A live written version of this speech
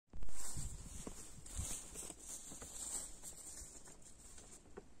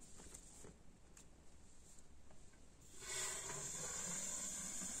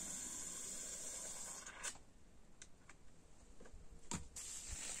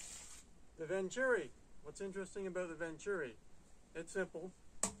The Venturi. What's interesting about the Venturi? It's simple.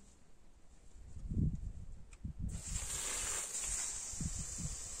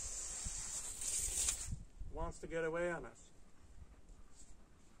 Wants to get away on us.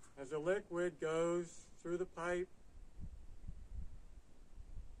 As the liquid goes through the pipe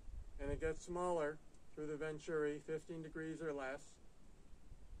and it gets smaller through the Venturi, 15 degrees or less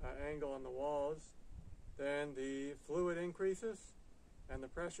angle on the walls, then the fluid increases and the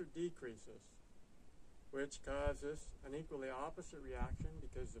pressure decreases, which causes an equally opposite reaction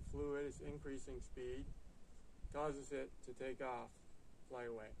because the fluid is increasing speed, causes it to take off, fly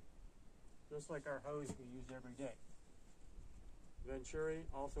away. Just like our hose we use every day. Venturi,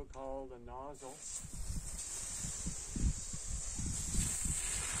 also called a nozzle.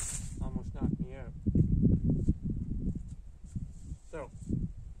 Almost knocked me out. So,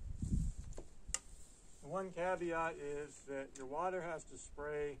 the one caveat is that your water has to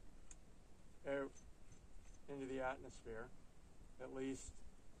spray out into the atmosphere, at least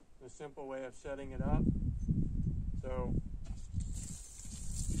the simple way of setting it up. So,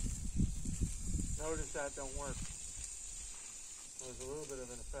 notice that don't work. There's a little bit of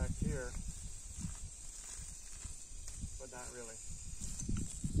an effect here, but not really.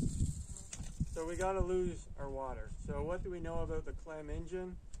 So we got to lose our water. So what do we know about the Clem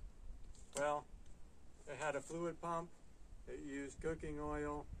engine? Well, it had a fluid pump. It used cooking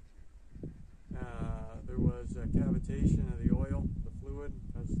oil. There was a cavitation of the oil, the fluid,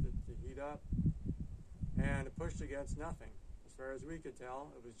 caused it to heat up. And it pushed against nothing. As far as we could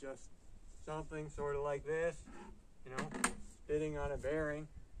tell, it was just something sort of like this, you know, spitting on a bearing.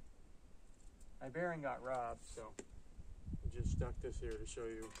 My bearing got robbed, so I just stuck this here to show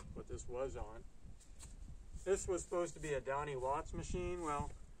you what this was on. This was supposed to be a Donnie Watts machine.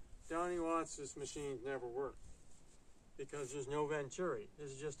 Well, Donnie Watts' machines never work because there's no Venturi.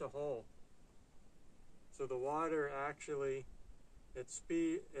 This is just a hole. So the water actually, it's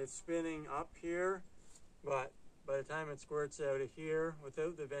spinning up here, but by the time it squirts out of here,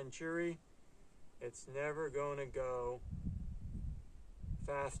 without the Venturi, it's never going to go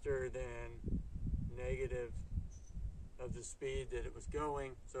faster than negative of the speed that it was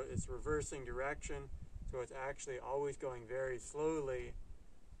going. So it's reversing direction. So it's actually always going very slowly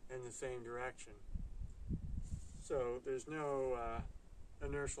in the same direction. So there's no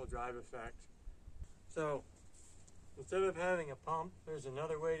inertial drive effect. So instead of having a pump, there's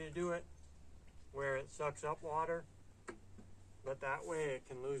another way to do it where it sucks up water. But that way it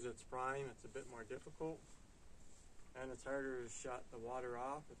can lose its prime. It's a bit more difficult. And it's harder to shut the water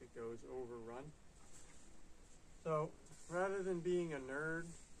off if it goes overrun. So rather than being a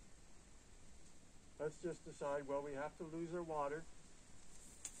nerd, let's just decide, well, we have to lose our water.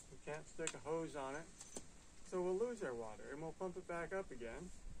 We can't stick a hose on it. So we'll lose our water and we'll pump it back up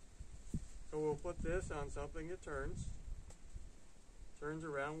again. So we'll put this on something that turns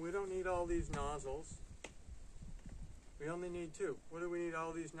around. We don't need all these nozzles. We only need two. What do we need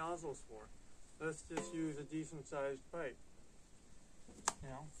all these nozzles for? Let's just use a decent sized pipe. You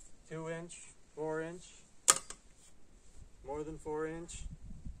know, 2 inch, 4 inch, more than 4 inch.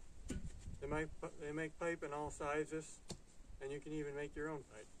 They make pipe in all sizes, and you can even make your own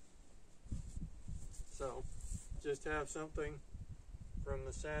pipe. So just have something from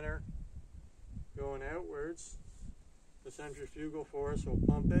the center going outwards. The centrifugal force will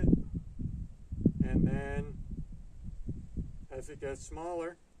pump it, and then as it gets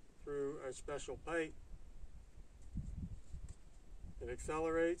smaller through a special pipe, it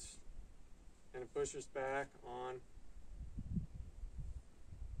accelerates and it pushes back on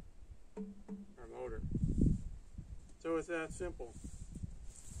our motor. So it's that simple.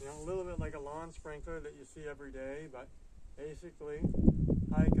 You know, a little bit like a lawn sprinkler that you see every day, but basically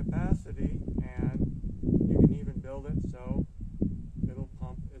high capacity, and you can even build it so it'll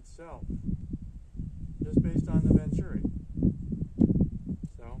pump itself, just based on the Venturi.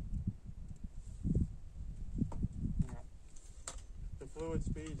 So, you know, the fluid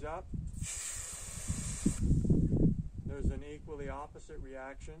speeds up. There's an equally opposite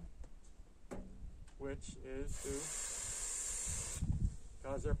reaction, which is to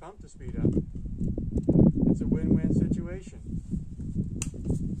cause our pump to speed up. It's a win-win situation.